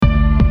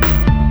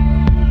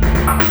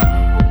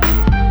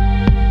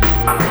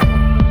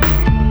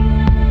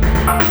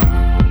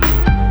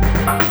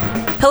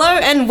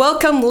and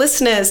welcome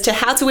listeners to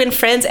How to Win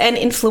Friends and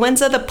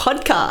Influenza, the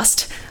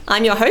podcast.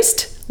 I'm your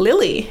host,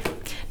 Lily.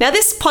 Now,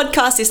 this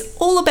podcast is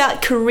all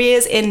about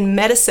careers in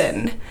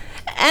medicine.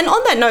 And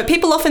on that note,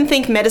 people often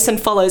think medicine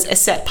follows a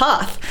set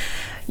path.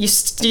 You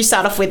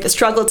start off with the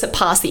struggle to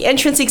pass the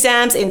entrance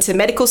exams into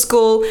medical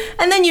school,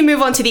 and then you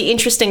move on to the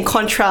interesting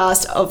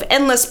contrast of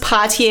endless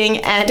partying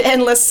and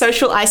endless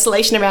social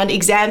isolation around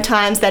exam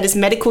times that is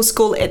medical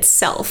school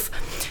itself.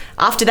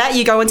 After that,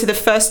 you go into the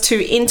first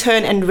 2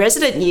 intern and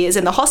resident years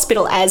in the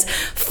hospital as,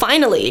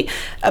 finally,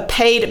 a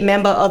paid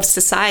member of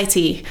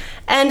society.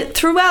 And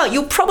throughout,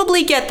 you'll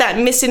probably get that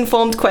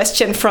misinformed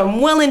question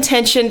from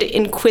well-intentioned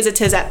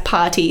inquisitors at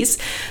parties.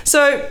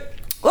 So,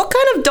 what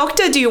kind of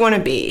doctor do you want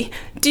to be?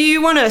 Do you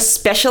want to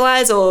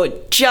specialise or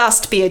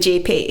just be a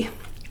GP?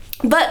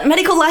 But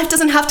medical life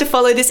doesn't have to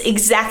follow this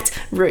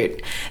exact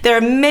route. There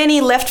are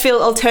many left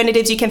field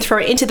alternatives you can throw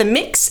into the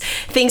mix,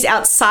 things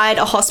outside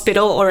a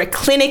hospital or a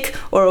clinic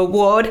or a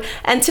ward,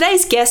 and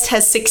today's guest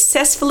has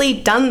successfully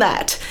done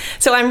that.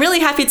 So I'm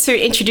really happy to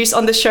introduce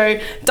on the show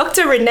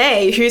Dr.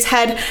 Renee, who's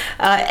had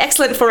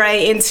excellent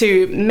foray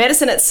into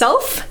medicine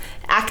itself,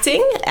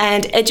 acting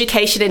and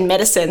education in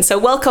medicine. So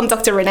welcome,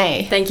 Dr.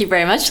 Renee. Thank you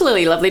very much,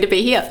 Lily. Lovely to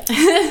be here.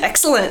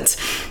 Excellent.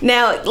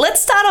 Now, let's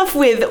start off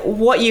with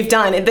what you've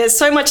done. There's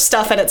so much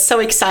stuff and it's so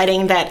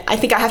exciting that I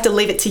think I have to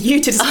leave it to you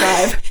to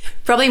describe.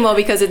 Probably more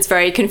because it's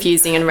very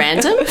confusing and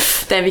random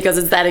than because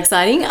it's that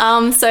exciting.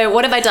 So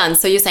what have I done?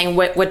 So you're saying,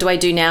 what do I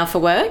do now for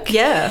work?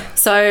 Yeah.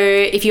 So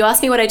if you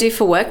ask me what I do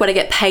for work, what I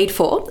get paid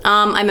for,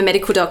 I'm a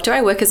medical doctor.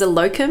 I work as a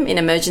locum in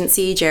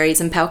emergency, gerries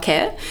and pal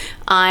care.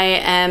 I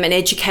am an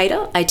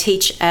educator. I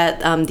teach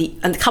at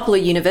a couple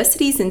of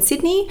universities in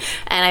Sydney,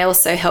 and I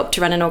also help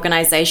to run an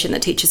organisation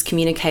that teaches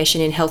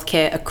communication in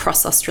healthcare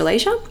across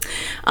Australasia.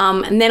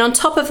 And then on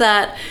top of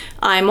that,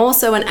 I'm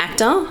also an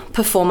actor,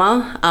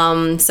 performer.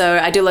 So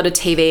I do a lot of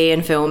TV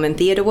and film and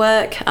theatre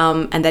work,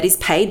 and that is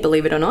paid,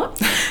 believe it or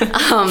not.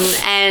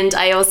 And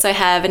I also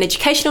have an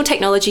educational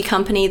technology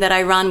company that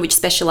I run, which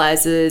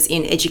specialises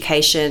in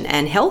education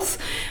and health,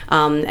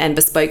 and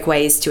bespoke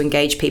ways to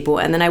engage people.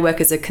 And then I work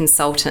as a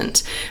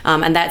consultant,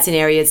 and that's in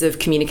areas of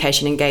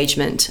communication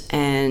engagement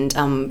and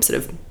sort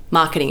of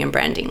marketing and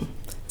branding.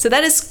 So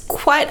that is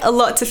quite a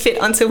lot to fit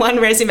onto one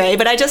resume,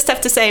 but I just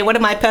have to say one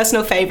of my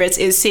personal favourites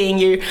is seeing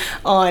you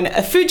on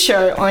a food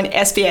show on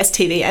SBS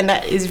TV, and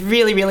that is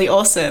really, really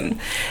awesome.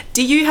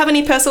 Do you have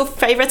any personal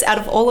favourites out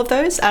of all of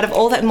those, out of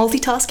all that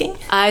multitasking?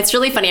 It's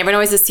really funny. Everyone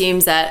always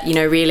assumes that,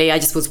 really I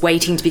just was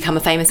waiting to become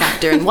a famous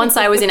actor, and once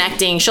I was in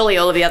acting, surely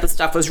all of the other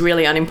stuff was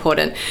really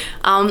unimportant.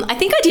 I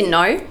think I didn't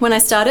know when I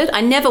started.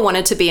 I never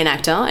wanted to be an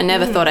actor. I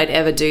never thought I'd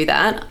ever do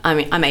that. I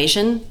mean, I'm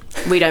Asian.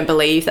 We don't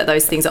believe that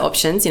those things are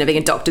options. Being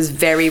a doctor is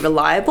very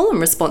reliable and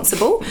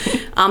responsible.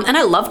 And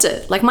I loved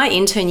it. Like, my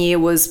intern year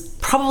was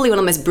probably one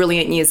of the most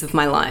brilliant years of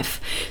my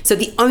life. So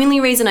the only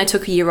reason I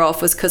took a year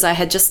off was because I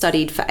had just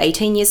studied for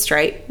 18 years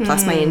straight,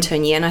 plus my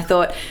intern year. And I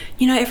thought,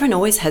 everyone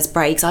always has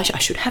breaks. I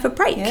should have a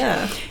break.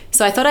 Yeah.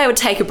 So I thought I would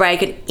take a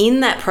break. And in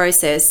that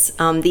process,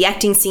 the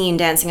acting, singing,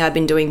 dancing I've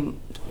been doing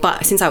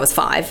since I was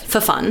 5 for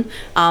fun,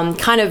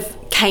 kind of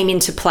came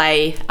into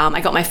play. I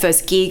got my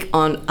first gig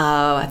on,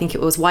 I think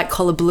it was White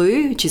Collar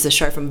Blue, which is a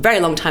show from a very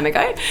long time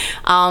ago.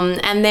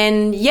 And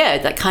then,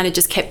 that kind of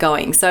just kept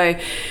going. So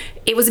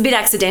it was a bit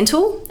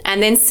accidental.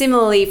 And then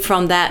similarly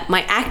from that,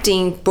 my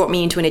acting brought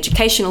me into an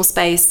educational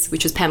space,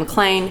 which was Pam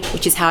McLean,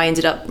 which is how I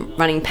ended up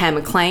running Pam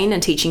McLean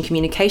and teaching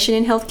communication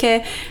in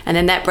healthcare. And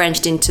then that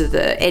branched into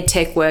the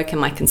EdTech work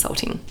and my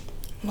consulting.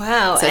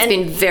 Wow. So it's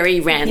been very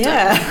random.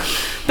 Yeah,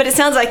 but it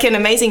sounds like an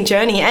amazing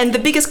journey. And the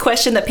biggest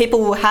question that people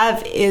will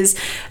have is,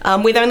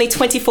 with only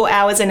 24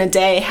 hours in a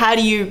day, how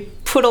do you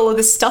put all of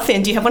this stuff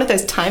in? Do you have one of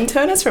those time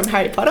turners from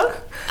Harry Potter?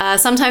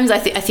 Sometimes I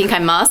think I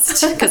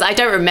must, because I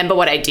don't remember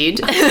what I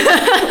did. No,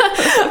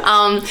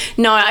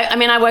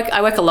 I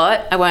work a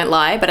lot, I won't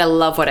lie, but I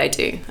love what I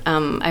do.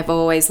 I've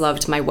always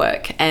loved my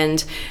work,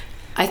 and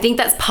I think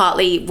that's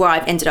partly where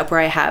I've ended up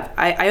where I have.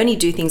 I only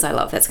do things I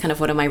love. That's kind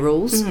of one of my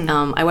rules.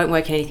 I won't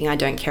work in anything I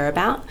don't care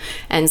about.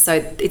 And so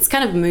it's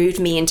kind of moved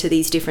me into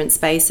these different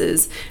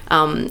spaces.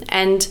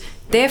 And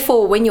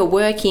therefore, when you're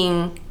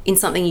working in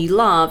something you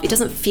love, it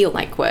doesn't feel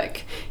like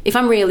work. If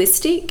I'm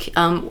realistic,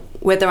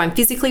 whether I'm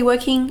physically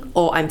working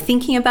or I'm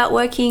thinking about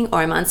working or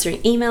I'm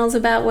answering emails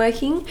about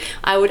working,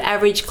 I would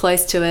average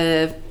close to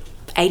a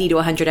 80 to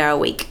 100 hour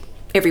week.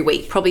 Every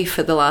week, probably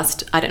for the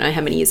last, I don't know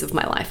how many years of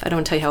my life. I don't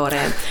want to tell you how old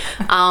I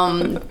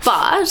am.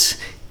 But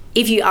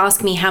if you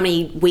ask me how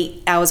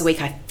many hours a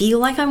week I feel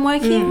like I'm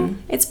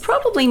working, it's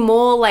probably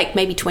more like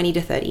maybe 20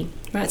 to 30.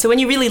 Right, so when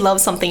you really love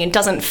something, it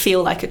doesn't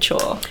feel like a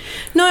chore.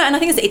 No, and I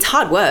think it's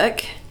hard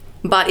work,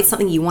 but it's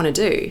something you want to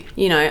do.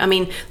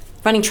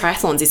 Running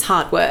triathlons is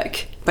hard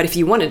work, but if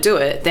you want to do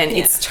it, then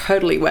it's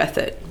totally worth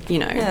it,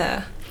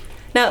 Yeah.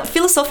 Now,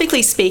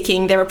 philosophically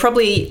speaking, there are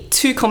probably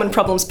two common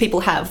problems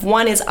people have.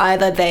 One is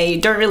either they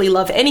don't really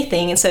love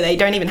anything and so they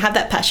don't even have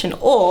that passion,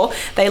 or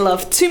they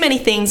love too many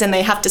things and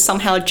they have to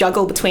somehow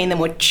juggle between them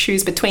or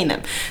choose between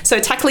them. So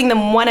tackling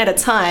them one at a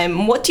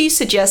time, what do you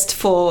suggest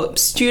for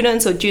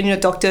students or junior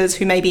doctors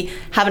who maybe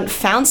haven't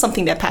found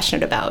something they're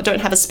passionate about, or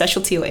don't have a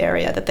specialty or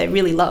area that they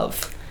really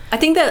love? I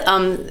think that,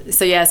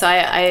 so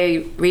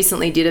I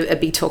recently did a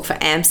big talk for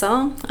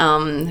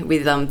AMSA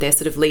with their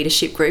sort of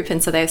leadership group.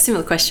 And so a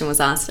similar question was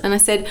asked. And I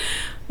said,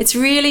 it's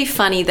really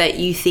funny that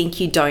you think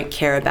you don't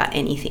care about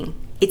anything.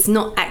 It's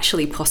not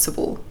actually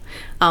possible.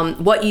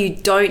 What you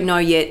don't know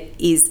yet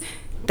is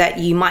that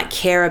you might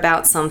care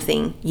about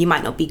something, you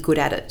might not be good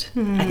at it.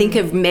 I think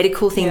a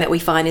medical thing that we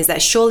find is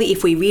that surely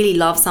if we really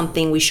love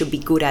something, we should be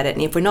good at it.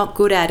 And if we're not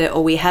good at it,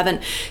 or we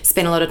haven't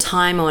spent a lot of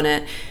time on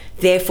it,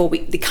 therefore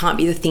it can't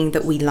be the thing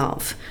that we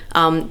love.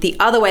 The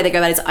other way they go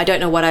about it is, I don't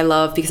know what I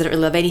love because I don't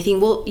really love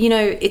anything. Well,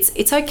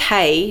 it's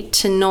okay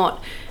to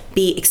not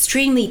be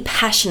extremely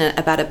passionate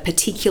about a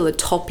particular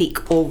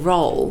topic or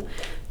role.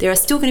 There are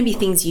still going to be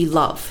things you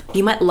love.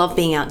 You might love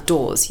being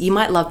outdoors. You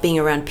might love being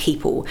around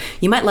people.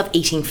 You might love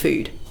eating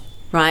food,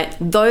 right?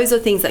 Those are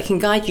things that can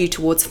guide you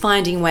towards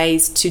finding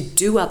ways to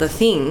do other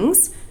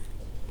things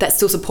that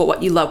still support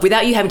what you love,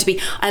 without you having to be,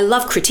 I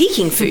love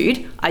critiquing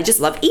food, I just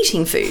love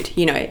eating food.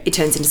 It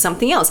turns into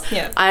something else.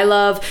 Yeah. I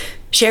love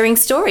sharing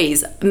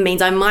stories. It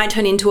means I might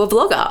turn into a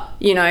vlogger.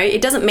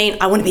 It doesn't mean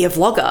I want to be a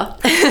vlogger.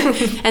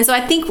 And so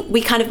I think we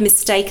kind of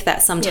mistake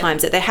that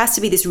sometimes, that there has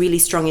to be this really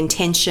strong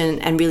intention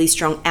and really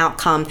strong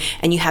outcome,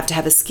 and you have to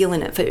have a skill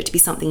in it for it to be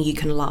something you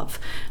can love.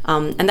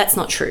 And that's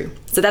not true.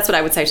 So that's what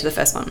I would say to the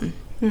first one.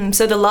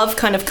 So the love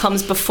kind of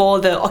comes before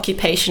the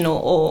occupational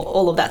or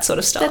all of that sort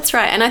of stuff. That's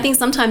right. And I think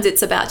sometimes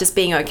it's about just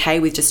being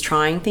okay with just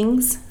trying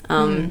things.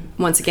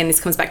 Once again,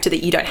 this comes back to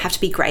that you don't have to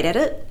be great at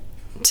it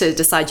to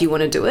decide you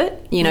want to do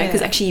it, because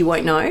actually you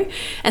won't know.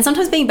 And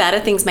sometimes being bad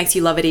at things makes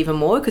you love it even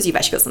more, because you've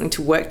actually got something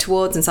to work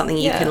towards and something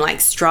you can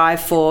strive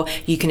for,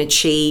 you can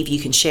achieve, you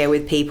can share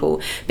with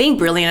people. Being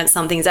brilliant at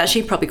something is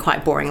actually probably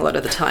quite boring a lot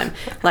of the time.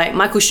 Like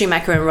Michael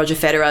Schumacher and Roger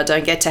Federer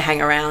don't get to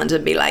hang around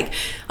and be like,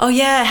 oh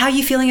yeah, how are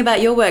you feeling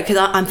about your work? Because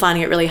I'm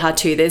finding it really hard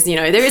too. There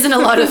isn't a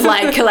lot of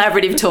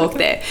collaborative talk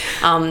there.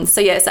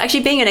 So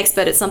actually being an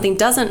expert at something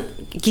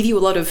doesn't give you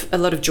a lot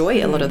of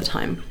joy a lot of the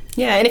time.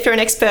 Yeah, and if you're an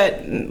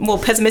expert, well,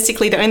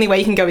 pessimistically, the only way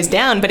you can go is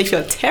down. But if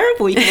you're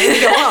terrible, you can only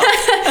go up.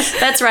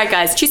 That's right,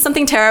 guys. Choose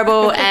something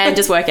terrible and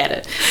just work at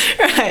it.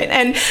 Right.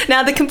 And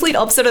now the complete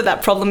opposite of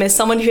that problem is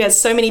someone who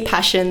has so many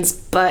passions,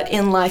 but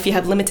in life you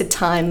have limited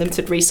time,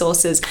 limited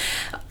resources.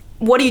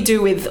 What do you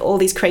do with all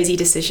these crazy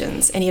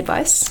decisions? Any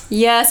advice?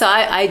 Yeah, so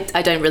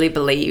I don't really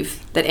believe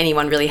that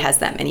anyone really has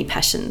that many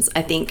passions.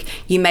 I think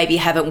you maybe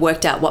haven't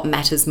worked out what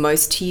matters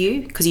most to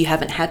you because you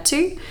haven't had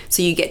to.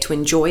 So you get to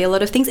enjoy a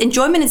lot of things.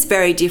 Enjoyment is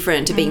very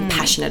different to being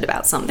passionate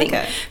about something.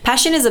 Okay.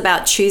 Passion is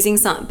about choosing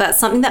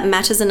something that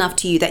matters enough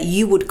to you that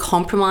you would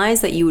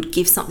compromise, that you would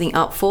give something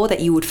up for,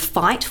 that you would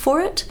fight for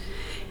it.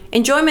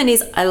 Enjoyment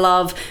is, I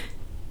love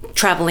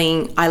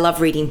traveling, I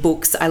love reading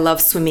books, I love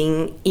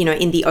swimming,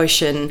 in the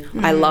ocean.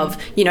 I love,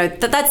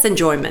 that's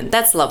enjoyment.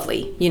 That's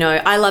lovely.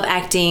 I love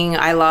acting,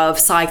 I love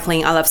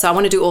cycling, so I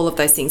want to do all of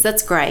those things.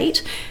 That's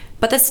great.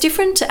 But that's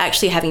different to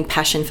actually having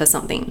passion for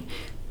something.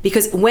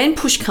 Because when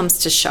push comes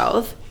to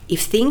shove,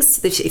 if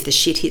the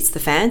shit hits the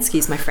fan,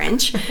 excuse my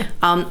French,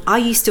 are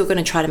you still going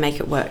to try to make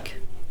it work?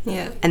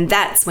 Yeah. And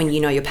that's when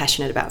you're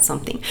passionate about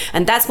something.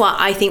 And that's why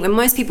I think when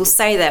most people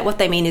say that, what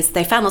they mean is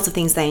they found lots of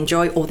things they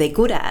enjoy or they're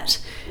good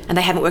at, and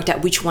they haven't worked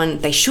out which one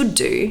they should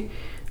do.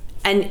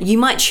 And you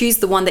might choose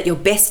the one that you're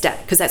best at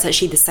because that's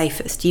actually the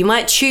safest. You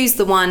might choose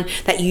the one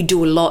that you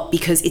do a lot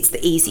because it's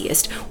the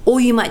easiest, or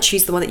you might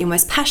choose the one that you're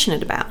most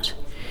passionate about.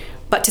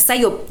 But to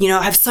say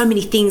I have so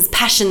many things,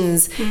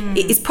 passions,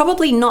 is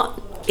probably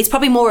not. It's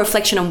probably more a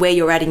reflection on where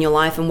you're at in your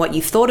life and what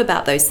you've thought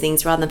about those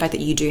things rather than the fact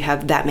that you do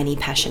have that many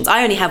passions.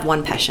 I only have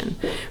one passion,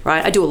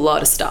 right? I do a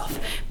lot of stuff,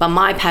 but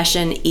my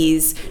passion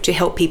is to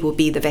help people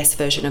be the best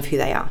version of who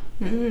they are.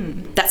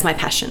 That's my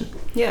passion.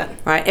 Yeah.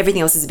 Right?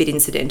 Everything else is a bit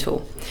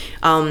incidental.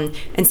 And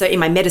so in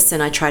my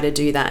medicine, I try to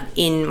do that.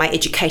 In my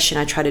education,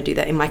 I try to do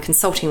that. In my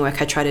consulting work,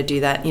 I try to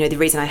do that. The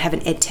reason I have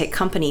an ed tech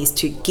company is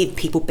to give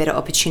people better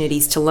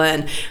opportunities to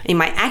learn. In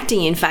my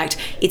acting, in fact,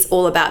 it's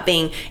all about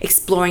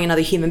exploring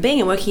another human being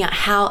and working out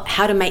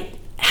how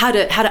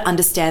to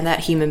understand that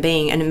human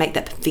being and make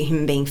that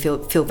human being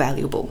feel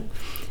valuable,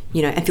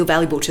 and feel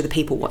valuable to the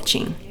people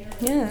watching.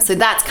 Yeah. So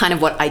that's kind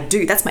of what I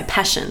do. That's my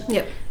passion.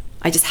 Yep.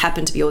 I just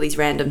happen to be all these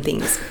random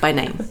things by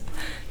name.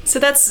 So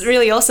that's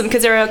really awesome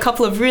because there are a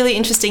couple of really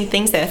interesting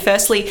things there.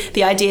 Firstly,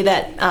 the idea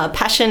that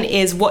passion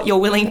is what you're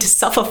willing to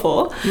suffer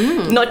for,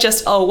 not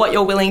just what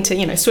you're willing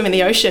to swim in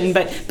the ocean,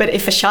 but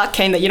if a shark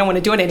came that you don't want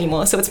to do it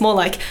anymore. So it's more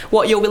like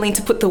what you're willing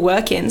to put the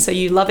work in, so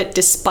you love it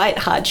despite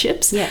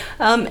hardships. Yeah.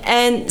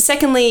 And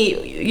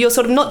secondly, you're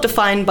sort of not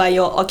defined by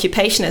your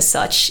occupation as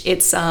such.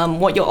 It's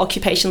what your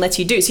occupation lets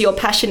you do. So your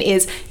passion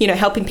is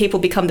helping people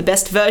become the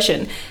best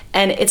version,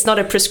 and it's not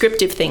a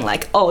prescriptive thing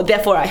like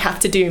therefore I have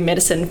to do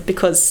medicine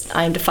because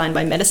I'm defined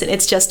by medicine.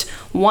 It's just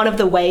one of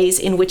the ways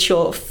in which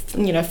your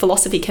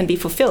philosophy can be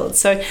fulfilled.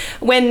 So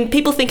when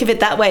people think of it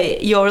that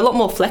way, you're a lot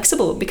more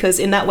flexible, because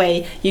in that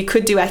way you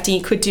could do acting,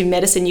 you could do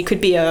medicine, you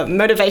could be a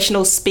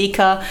motivational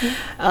speaker.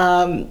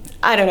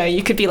 I don't know,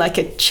 you could be like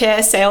a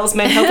chair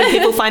salesman, helping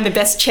people find the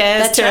best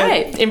chairs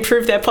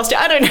improve their posture.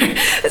 I don't know,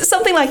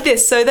 something like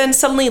this. So then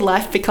suddenly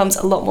life becomes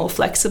a lot more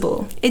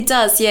flexible. It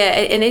does, yeah.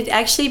 And it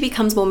actually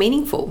becomes more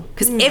meaningful,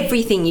 because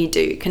everything you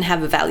do can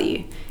have a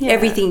value. Yeah.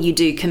 Everything you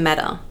do can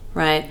matter,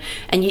 right?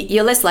 And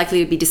you're less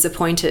likely to be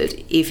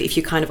disappointed if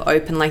you're kind of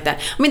open like that.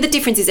 I mean, the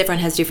difference is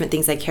everyone has different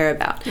things they care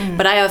about.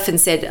 But I often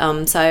said,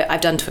 so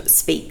I've done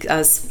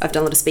I've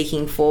done a lot of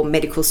speaking for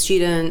medical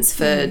students,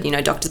 for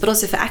doctors, but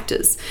also for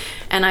actors.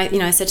 And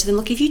I said to them,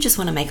 look, if you just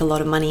want to make a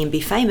lot of money and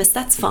be famous,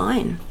 that's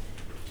fine.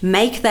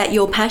 Make that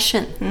your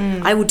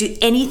passion. I will do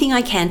anything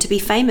I can to be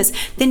famous.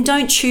 Then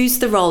don't choose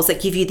the roles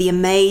that give you the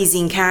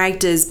amazing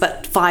characters,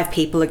 but 5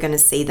 people are going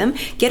to see them.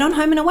 Get on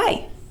Home and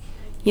Away,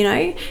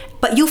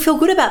 but you'll feel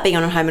good about being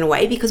on Home and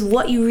Away, because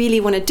what you really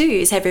want to do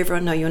is have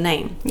everyone know your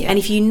name. Yeah. And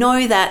if you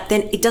know that,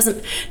 then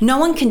no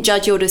one can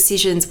judge your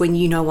decisions when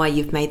you know why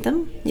you've made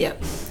them. Yeah.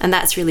 And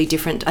that's really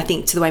different, I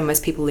think, to the way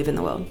most people live in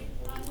the world.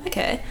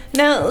 Okay.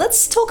 Now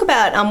let's talk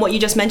about what you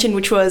just mentioned,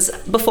 which was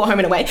before Home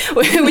and Away,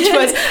 which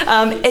was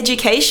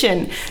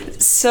education.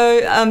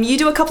 So you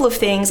do a couple of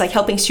things, like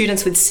helping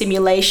students with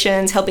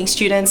simulations, helping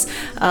students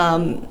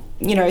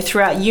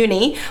throughout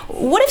uni.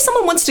 What if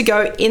someone wants to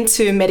go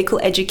into medical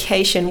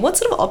education? What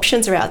sort of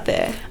options are out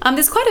there?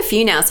 There's quite a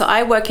few now. So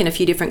I work in a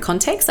few different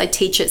contexts. I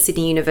teach at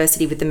Sydney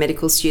University with the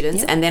medical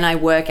students, and then I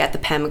work at the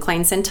Pam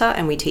McLean Centre,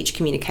 and we teach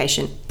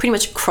communication pretty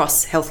much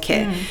across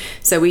healthcare.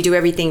 So we do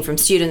everything from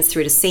students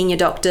through to senior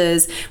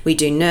doctors, we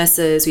do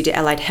nurses, we do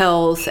allied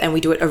health, and we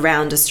do it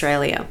around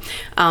Australia.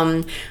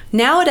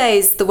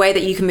 Nowadays, the way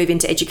that you can move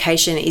into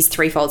education is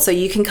threefold. So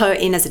you can go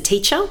in as a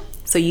teacher.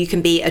 So you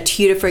can be a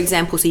tutor, for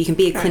example. So you can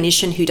be a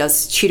clinician who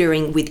does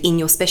tutoring within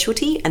your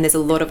specialty, and there's a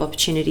lot of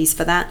opportunities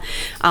for that.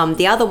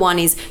 The other one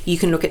is you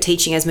can look at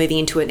teaching as moving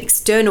into an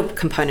external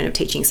component of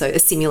teaching, so a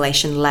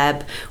simulation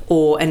lab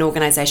or an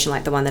organisation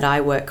like the one that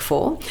I work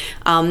for.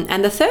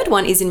 And the third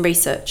one is in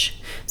research.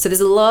 So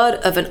there's a lot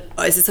of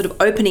it's a sort of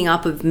opening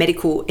up of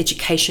medical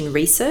education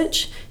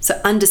research.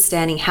 So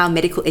understanding how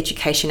medical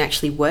education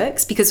actually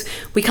works, because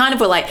we kind of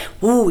were like,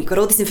 oh, we've got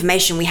all this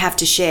information we have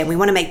to share and we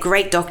want to make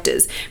great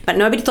doctors. But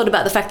nobody thought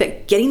about the fact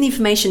that getting the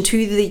information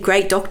to the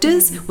great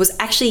doctors was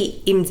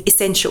actually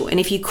essential. And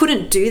if you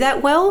couldn't do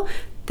that well,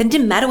 then it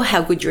didn't matter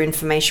how good your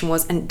information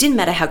was, and it didn't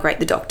matter how great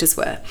the doctors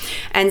were.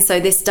 And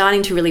so they're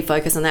starting to really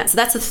focus on that. So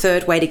that's a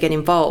third way to get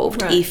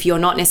involved if you're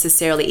not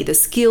necessarily either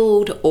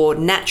skilled or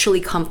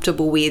naturally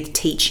comfortable with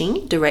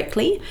teaching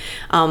directly,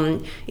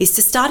 is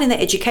to start in the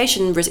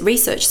education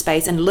research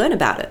space and learn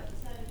about it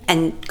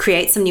and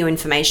create some new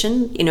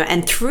information,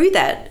 and through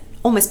that,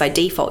 almost by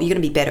default, you're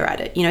going to be better at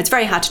it. It's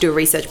very hard to do a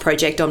research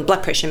project on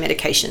blood pressure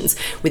medications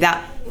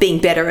without being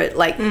better at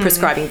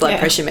prescribing blood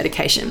pressure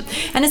medication.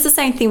 And it's the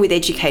same thing with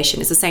education.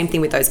 It's the same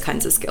thing with those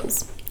kinds of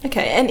skills.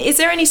 Okay. And is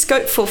there any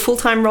scope for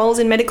full-time roles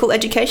in medical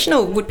education,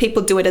 or would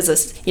people do it as a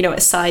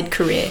side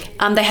career?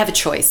 They have a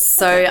choice.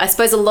 So I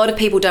suppose a lot of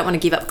people don't want to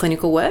give up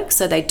clinical work,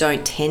 so they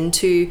don't tend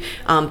to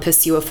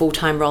pursue a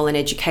full-time role in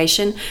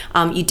education.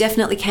 You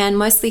definitely can,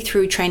 mostly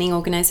through training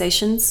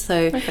organisations.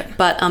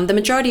 But the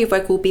majority of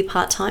work will be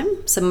part-time.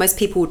 So most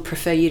people would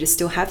prefer you to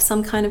still have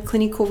some kind of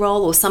clinical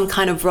role or some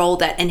kind of role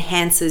that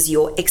enhances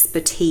your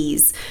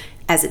expertise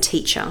as a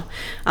teacher.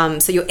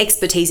 So your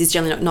expertise is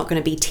generally not going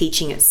to be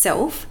teaching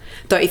itself,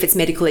 though if it's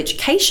medical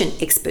education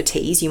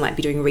expertise, you might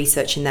be doing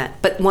research in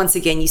that. But once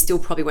again, you still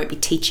probably won't be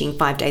teaching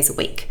 5 days a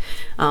week.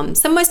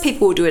 So most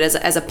people will do it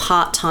as a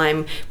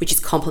part-time, which is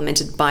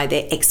complemented by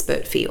their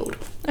expert field.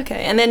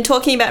 Okay, and then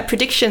talking about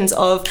predictions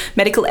of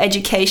medical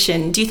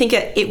education, do you think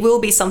it will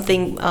be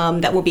something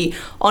that will be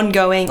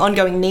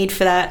ongoing need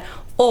for that?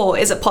 Or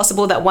is it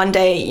possible that one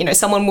day,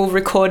 someone will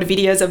record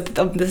videos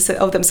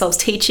of themselves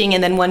teaching,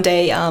 and then one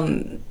day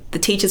the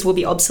teachers will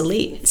be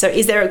obsolete? So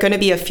is there going to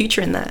be a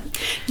future in that?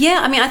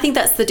 Yeah, I think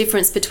that's the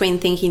difference between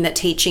thinking that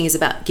teaching is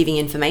about giving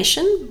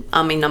information.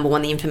 Number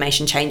one, the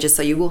information changes,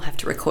 so you will have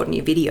to record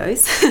new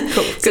videos.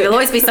 Cool. So there'll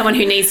always be someone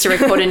who needs to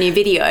record a new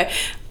video.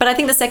 But I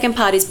think the second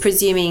part is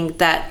presuming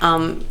that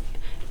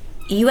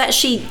you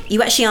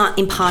actually aren't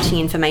imparting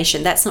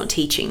information. That's not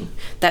teaching.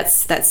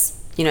 That's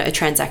a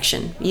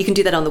transaction. You can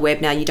do that on the web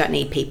now. You don't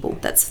need people.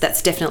 That's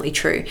definitely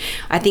true.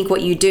 I think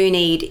what you do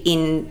need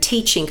in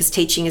teaching, because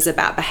teaching is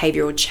about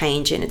behavioural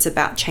change and it's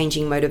about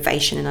changing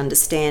motivation and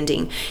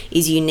understanding,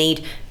 is you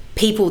need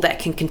people that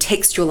can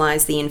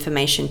contextualise the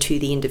information to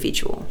the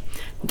individual.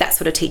 That's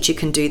what a teacher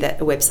can do that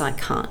a website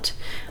can't.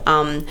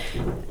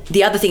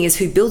 The other thing is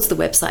who builds the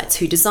websites,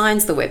 who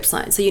designs the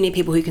website. So you need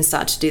people who can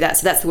start to do that.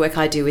 So that's the work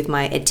I do with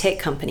my edtech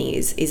company.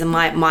 Is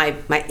my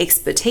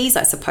expertise,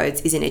 I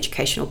suppose, is in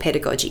educational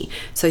pedagogy.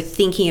 So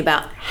thinking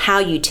about how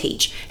you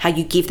teach, how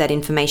you give that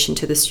information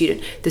to the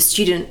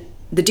student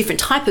the different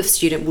type of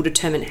student will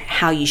determine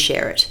how you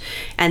share it.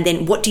 And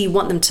then what do you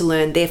want them to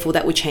learn? Therefore,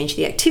 that will change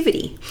the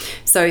activity.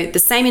 So the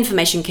same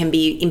information can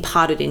be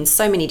imparted in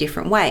so many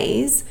different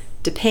ways,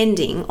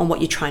 depending on what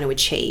you're trying to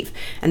achieve.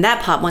 And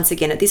that part, once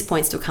again, at this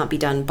point, still can't be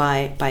done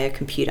by a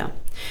computer.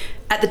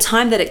 At the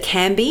time that it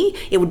can be,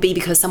 it would be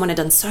because someone had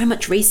done so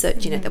much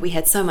research in it, that we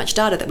had so much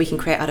data that we can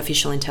create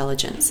artificial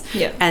intelligence.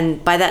 Yeah.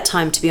 And by that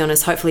time, to be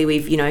honest, hopefully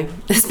we've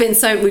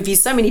we've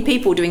used so many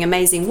people doing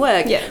amazing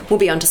work. Yeah. We'll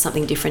be onto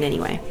something different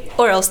anyway.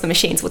 Or else the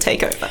machines will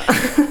take over.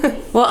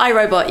 Well,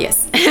 iRobot,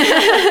 yes.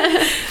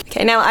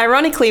 Okay, now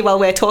ironically, while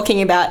we're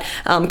talking about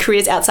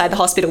careers outside the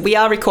hospital, we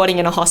are recording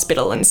in a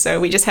hospital, and so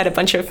we just had a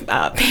bunch of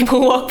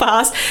people walk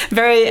past,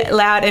 very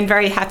loud and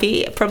very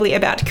happy, probably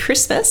about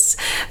Christmas.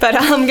 But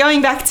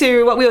going back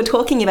to what we were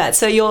talking about,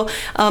 so your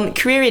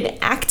career in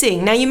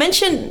acting. Now, you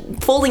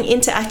mentioned falling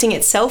into acting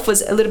itself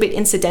was a little bit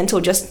incidental,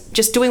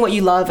 just doing what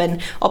you love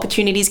and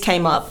opportunities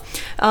came up.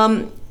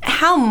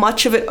 How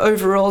much of it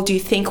overall do you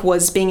think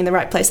was being in the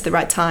right place at the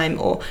right time,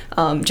 or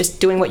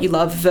just doing what you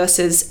love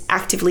versus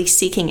actively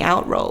seeking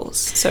out roles?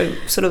 So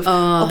sort of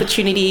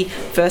opportunity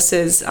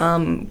versus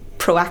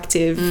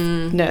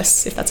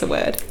proactiveness, if that's a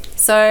word.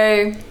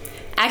 So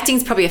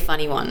acting's probably a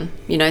funny one,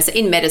 so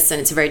in medicine,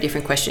 it's a very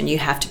different question. You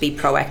have to be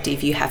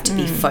proactive, you have to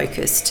be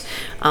focused.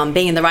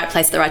 Being in the right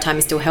place at the right time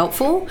is still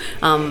helpful,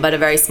 but a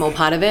very small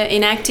part of it.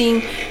 In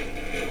acting,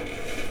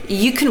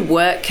 you can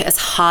work as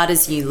hard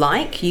as you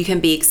like. You can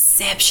be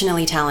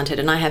exceptionally talented,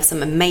 and I have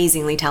some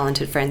amazingly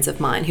talented friends of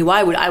mine who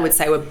I would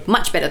say were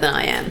much better than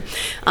I am,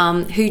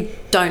 who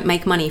don't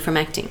make money from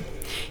acting.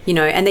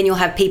 And then you'll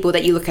have people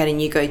that you look at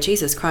and you go,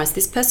 Jesus Christ,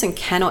 this person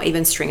cannot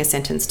even string a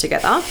sentence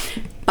together,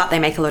 but they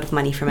make a lot of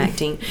money from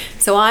acting.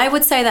 So I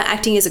would say that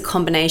acting is a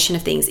combination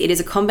of things. It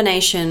is a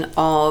combination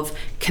of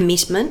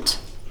commitment,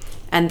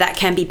 and that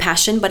can be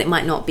passion, but it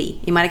might not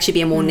be. It might actually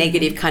be a more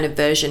negative kind of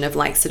version of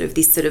like sort of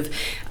this sort of,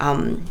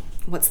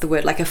 what's the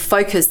word? Like a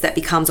focus that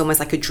becomes almost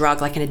like a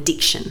drug, like an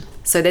addiction.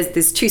 So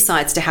there's two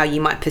sides to how you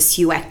might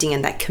pursue acting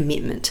and that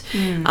commitment.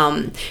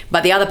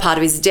 But the other part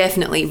of it is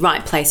definitely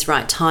right place,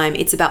 right time.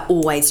 It's about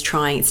always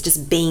trying. It's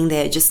just being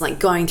there, just like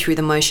going through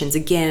the motions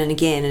again and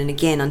again and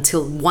again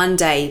until one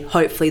day,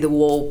 hopefully the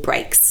wall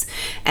breaks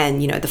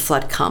and, the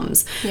flood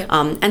comes. Yep.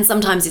 And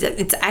sometimes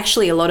it's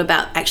actually a lot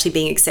about actually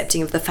being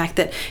accepting of the fact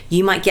that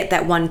you might get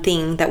that one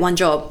thing, that one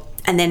job,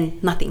 and then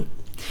nothing.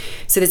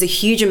 So there's a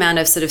huge amount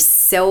of sort of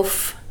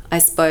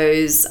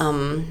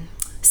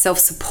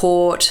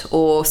self-support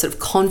or sort of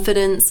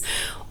confidence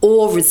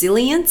or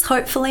resilience,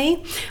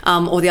 hopefully,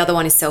 or the other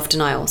one is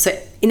self-denial. So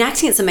in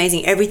acting, it's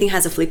amazing. Everything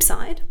has a flip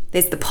side.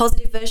 There's the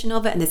positive version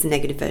of it and there's the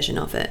negative version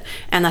of it.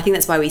 And I think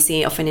that's why we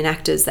see often in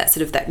actors that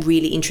sort of that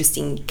really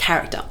interesting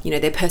character.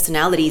 Their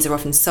personalities are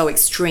often so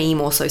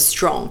extreme or so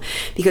strong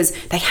because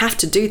they have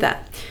to do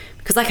that.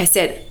 Because like I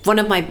said, one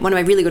of my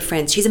really good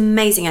friends, she's an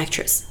amazing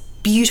actress,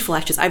 beautiful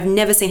actress. I've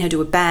never seen her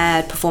do a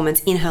bad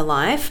performance in her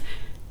life.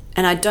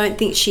 And I don't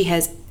think she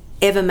has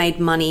ever made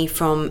money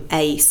from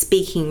a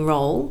speaking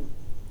role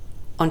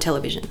on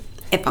television,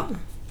 ever.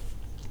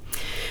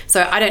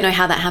 So I don't know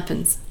how that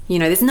happens.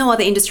 There's no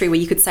other industry where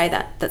you could say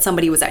that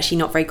somebody was actually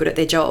not very good at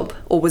their job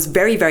or was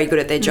very, very good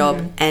at their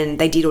job and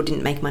they did or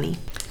didn't make money.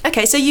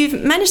 Okay, so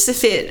you've managed to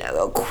fit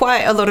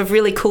quite a lot of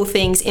really cool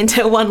things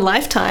into one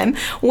lifetime.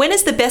 When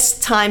is the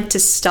best time to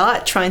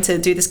start trying to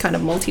do this kind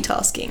of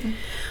multitasking?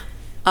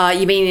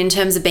 You mean in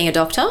terms of being a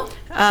doctor?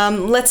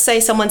 Let's say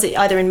someone's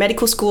either in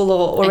medical school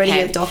or already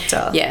a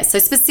doctor. Yeah, so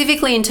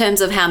specifically in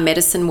terms of how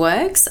medicine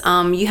works,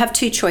 you have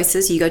two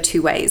choices. You go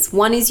two ways.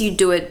 One is you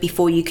do it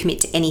before you commit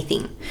to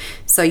anything.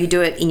 So you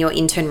do it in your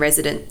intern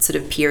resident sort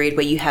of period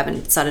where you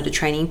haven't started a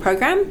training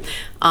program.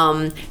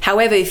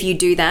 However, if you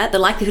do that, the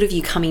likelihood of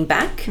you coming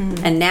back,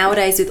 and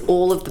nowadays with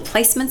all of the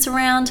placements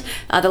around,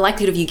 the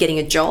likelihood of you getting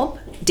a job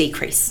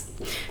decrease.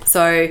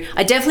 So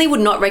I definitely would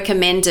not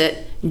recommend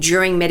it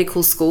during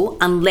medical school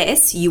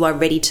unless you are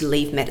ready to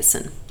leave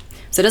medicine.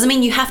 So it doesn't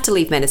mean you have to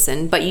leave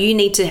medicine, but you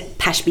need to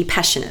be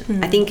passionate.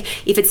 I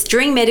think if it's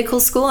during medical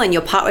school and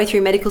you're partway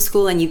through medical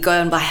school and you go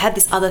and I have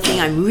this other thing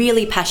I'm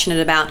really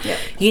passionate about,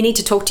 you need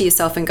to talk to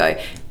yourself and go,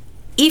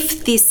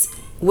 if this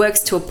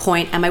works to a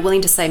point, am I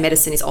willing to say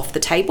medicine is off the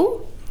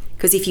table?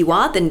 Because if you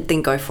are,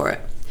 then go for it.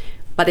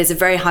 But there's a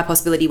very high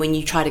possibility when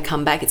you try to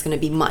come back, it's going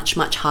to be much,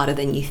 much harder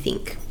than you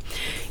think.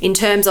 In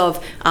terms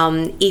of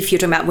if you're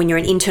talking about when you're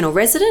an internal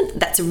resident,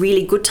 that's a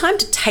really good time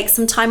to take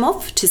some time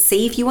off to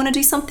see if you want to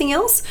do something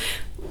else.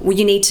 Well,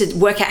 you need to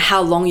work out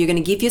how long you're going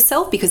to give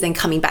yourself because then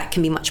coming back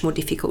can be much more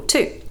difficult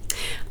too.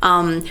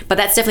 But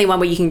that's definitely one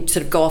where you can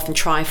sort of go off and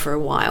try for a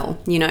while,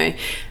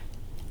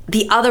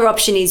 The other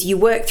option is you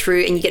work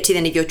through and you get to the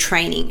end of your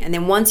training. And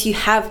then once you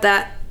have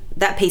that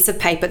that piece of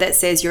paper that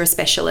says you're a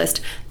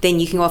specialist, then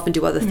you can go off and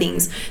do other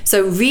things.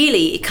 So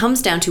really, it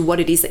comes down to what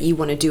it is that you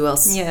want to do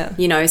else. Yeah.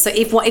 You know, so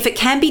if it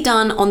can be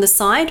done on the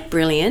side,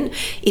 brilliant.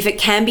 If it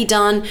can be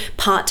done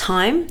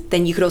part-time,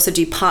 then you could also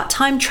do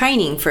part-time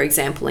training, for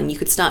example, and you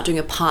could start doing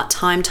a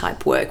part-time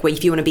type work where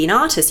if you want to be an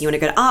artist, you want to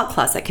go to art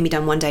class, that can be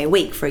done 1 day a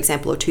week, for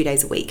example, or 2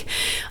 days a week.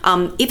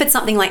 If it's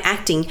something like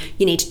acting,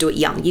 you need to do it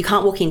young. You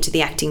can't walk into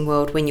the acting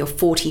world when you're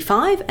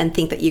 45 and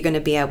think that you're going to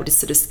be able to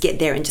sort of get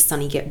there and just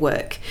suddenly get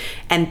work.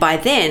 And by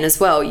then as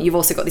well, you've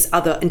also got this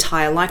other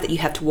entire life that you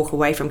have to walk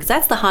away from, because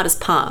that's the hardest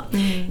part.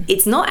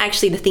 It's not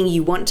actually the thing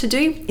you want to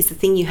do, it's the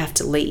thing you have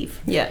to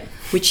leave. Yeah.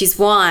 Which is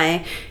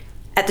why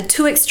at the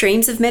two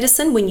extremes of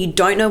medicine, when you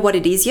don't know what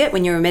it is yet,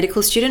 when you're a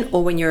medical student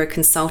or when you're a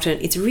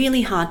consultant, it's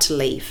really hard to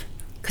leave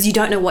because you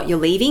don't know what you're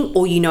leaving,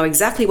 or you know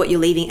exactly what you're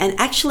leaving. And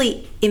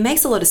actually, it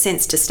makes a lot of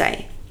sense to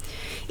stay.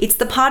 It's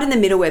the part in the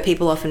middle where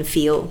people often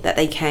feel that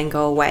they can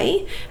go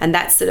away. And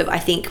that's sort of, I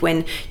think,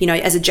 when, you know,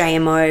 as a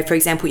JMO, for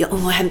example, you're,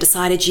 I haven't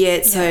decided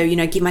yet, so, you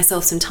know, give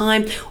myself some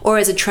time. Or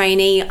as a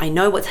trainee, I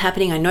know what's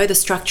happening, I know the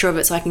structure of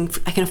it, so I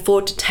can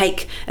afford to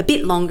take a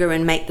bit longer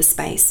and make the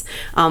space.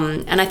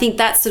 And I think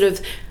that's sort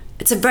of,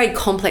 it's a very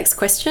complex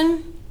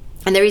question,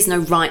 and there is no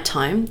right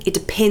time. It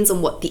depends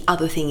on what the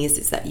other thing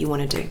is that you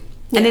want to do.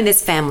 And then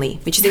there's family,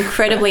 which is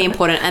incredibly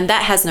important, and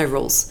that has no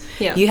rules.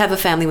 Yeah. You have a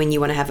family when you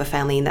want to have a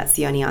family, and that's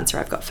the only answer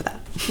I've got for that.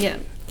 Yeah.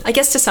 I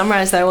guess to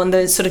summarize though, on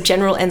those sort of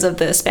general ends of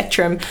the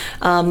spectrum,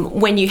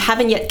 when you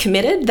haven't yet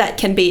committed, that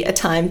can be a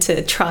time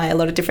to try a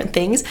lot of different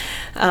things.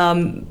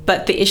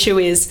 But the issue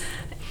is,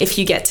 if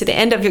you get to the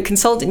end of your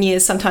consultant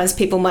years, sometimes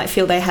people might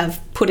feel they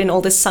have put in all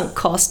this sunk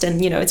cost,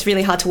 and, you know, it's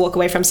really hard to walk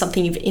away from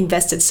something you've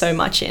invested so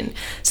much in.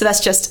 So that's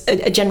just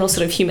a general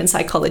sort of human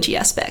psychology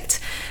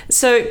aspect.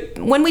 So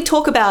when we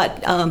talk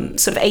about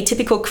sort of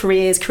atypical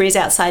careers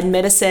outside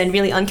medicine,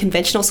 really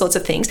unconventional sorts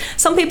of things,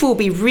 some people will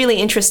be really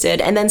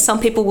interested, and then some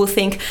people will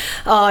think,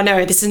 oh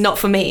no, this is not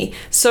for me.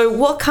 So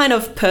what kind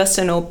of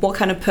person or what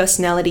kind of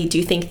personality do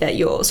you think that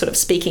you're sort of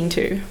speaking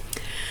to?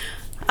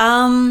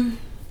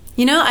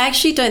 You know, I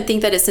actually don't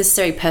think that it's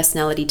necessarily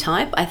personality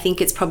type. I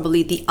think it's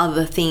probably the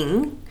other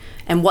thing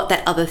and what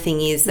that other thing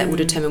is that will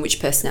determine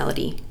which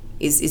personality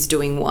is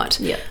doing what.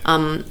 Yeah.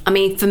 I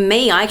mean, for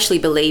me, I actually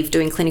believe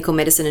doing clinical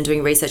medicine and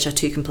doing research are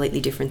two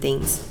completely different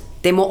things.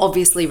 They're more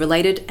obviously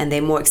related and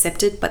they're more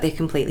accepted, but they're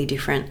completely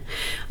different.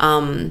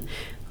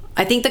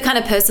 I think the kind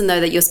of person, though,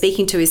 that you're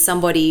speaking to is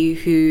somebody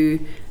who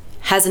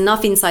has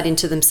enough insight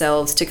into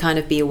themselves to kind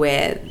of be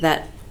aware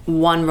that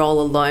one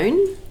role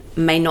alone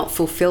may not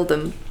fulfill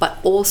them, but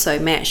also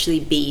may actually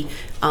be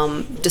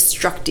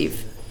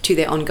destructive to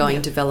their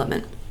ongoing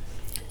development.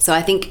 So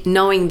I think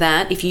knowing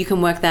that, if you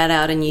can work that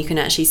out and you can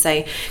actually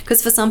say,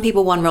 because for some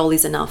people one role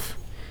is enough.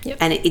 Yep.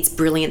 And it's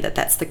brilliant that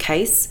that's the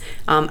case.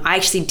 I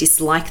actually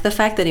dislike the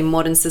fact that in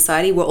modern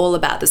society we're all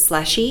about the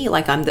slashy.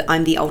 Like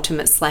I'm the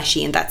ultimate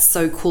slashy, and that's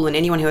so cool. And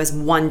anyone who has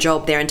one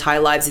job their entire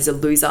lives is a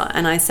loser.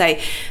 And I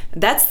say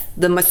that's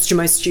the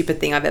most stupid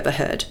thing I've ever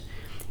heard.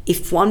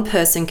 If one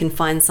person can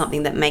find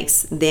something that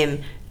makes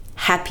them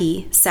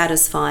happy,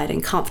 satisfied,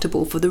 and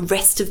comfortable for the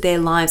rest of their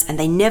lives, and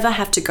they never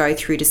have to go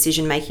through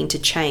decision making to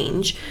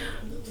change,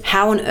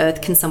 how on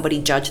earth can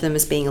somebody judge them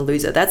as being a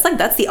loser?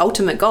 That's the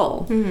ultimate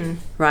goal,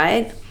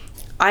 right?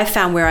 I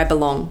found where I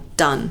belong.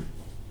 Done.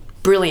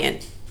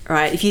 Brilliant,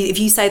 right? If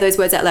you say those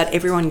words out loud,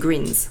 everyone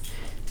grins,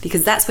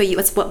 because that's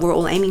what we're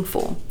all aiming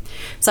for.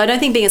 So I don't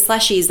think being a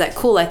slashy is that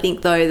cool. I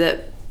think though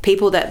that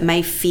people that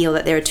may feel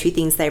that there are two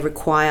things they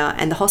require,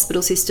 and the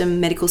hospital system,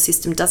 medical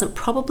system doesn't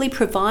probably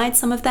provide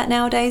some of that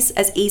nowadays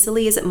as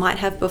easily as it might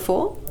have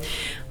before.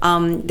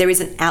 There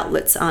isn't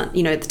outlets,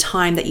 the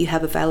time that you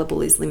have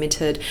available is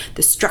limited.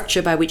 The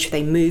structure by which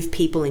they move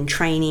people in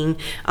training,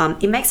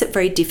 it makes it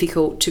very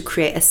difficult to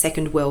create a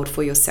second world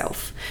for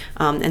yourself.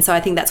 And so I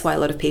think that's why a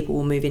lot of people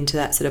will move into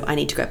that sort of, I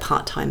need to go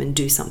part-time and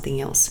do something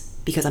else,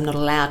 because I'm not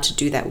allowed to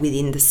do that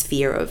within the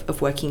sphere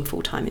of working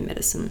full-time in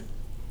medicine.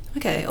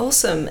 Okay,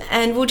 awesome.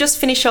 And we'll just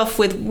finish off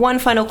with one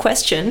final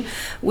question,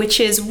 which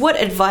is, what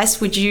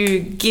advice would you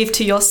give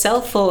to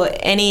yourself or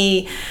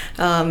any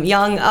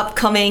young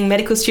upcoming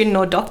medical student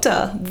or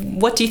doctor?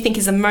 What do you think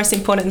is the most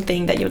important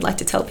thing that you would like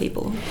to tell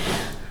people?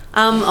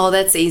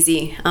 That's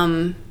easy.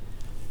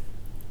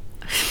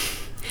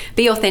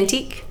 Be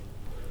authentic.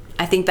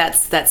 I think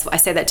that's I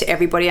say that to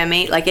everybody I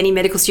meet, like any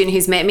medical student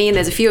who's met me, and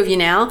there's a few of you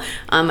now.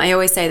 I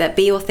always say that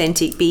be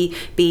authentic,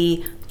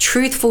 be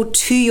truthful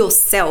to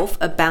yourself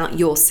about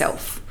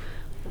yourself.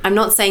 I'm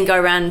not saying go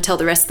around and tell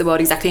the rest of the world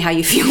exactly how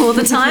you feel all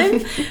the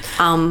time.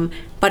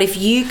 But if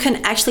you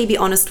can actually be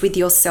honest with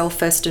yourself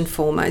first and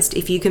foremost,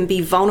 if you can be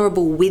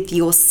vulnerable with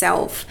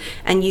yourself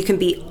and you can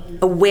be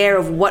aware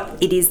of what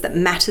it is that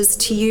matters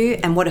to you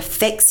and what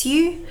affects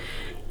you,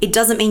 it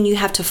doesn't mean you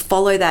have to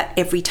follow that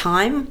every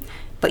time,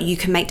 but you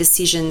can make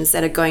decisions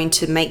that are going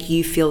to make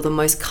you feel the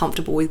most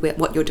comfortable with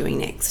what you're doing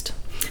next.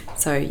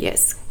 So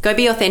yes, go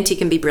be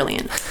authentic and be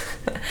brilliant.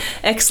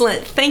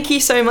 Excellent. Thank you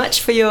so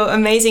much for your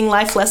amazing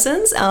life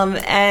lessons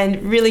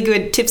and really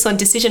good tips on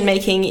decision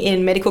making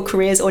in medical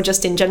careers or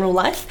just in general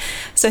life.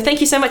 So thank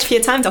you so much for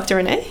your time, Dr.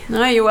 Renee.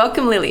 No, you're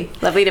welcome, Lily.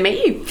 Lovely to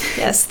meet you.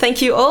 Yes,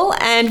 thank you all.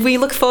 And we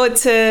look forward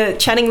to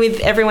chatting with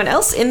everyone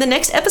else in the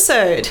next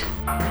episode.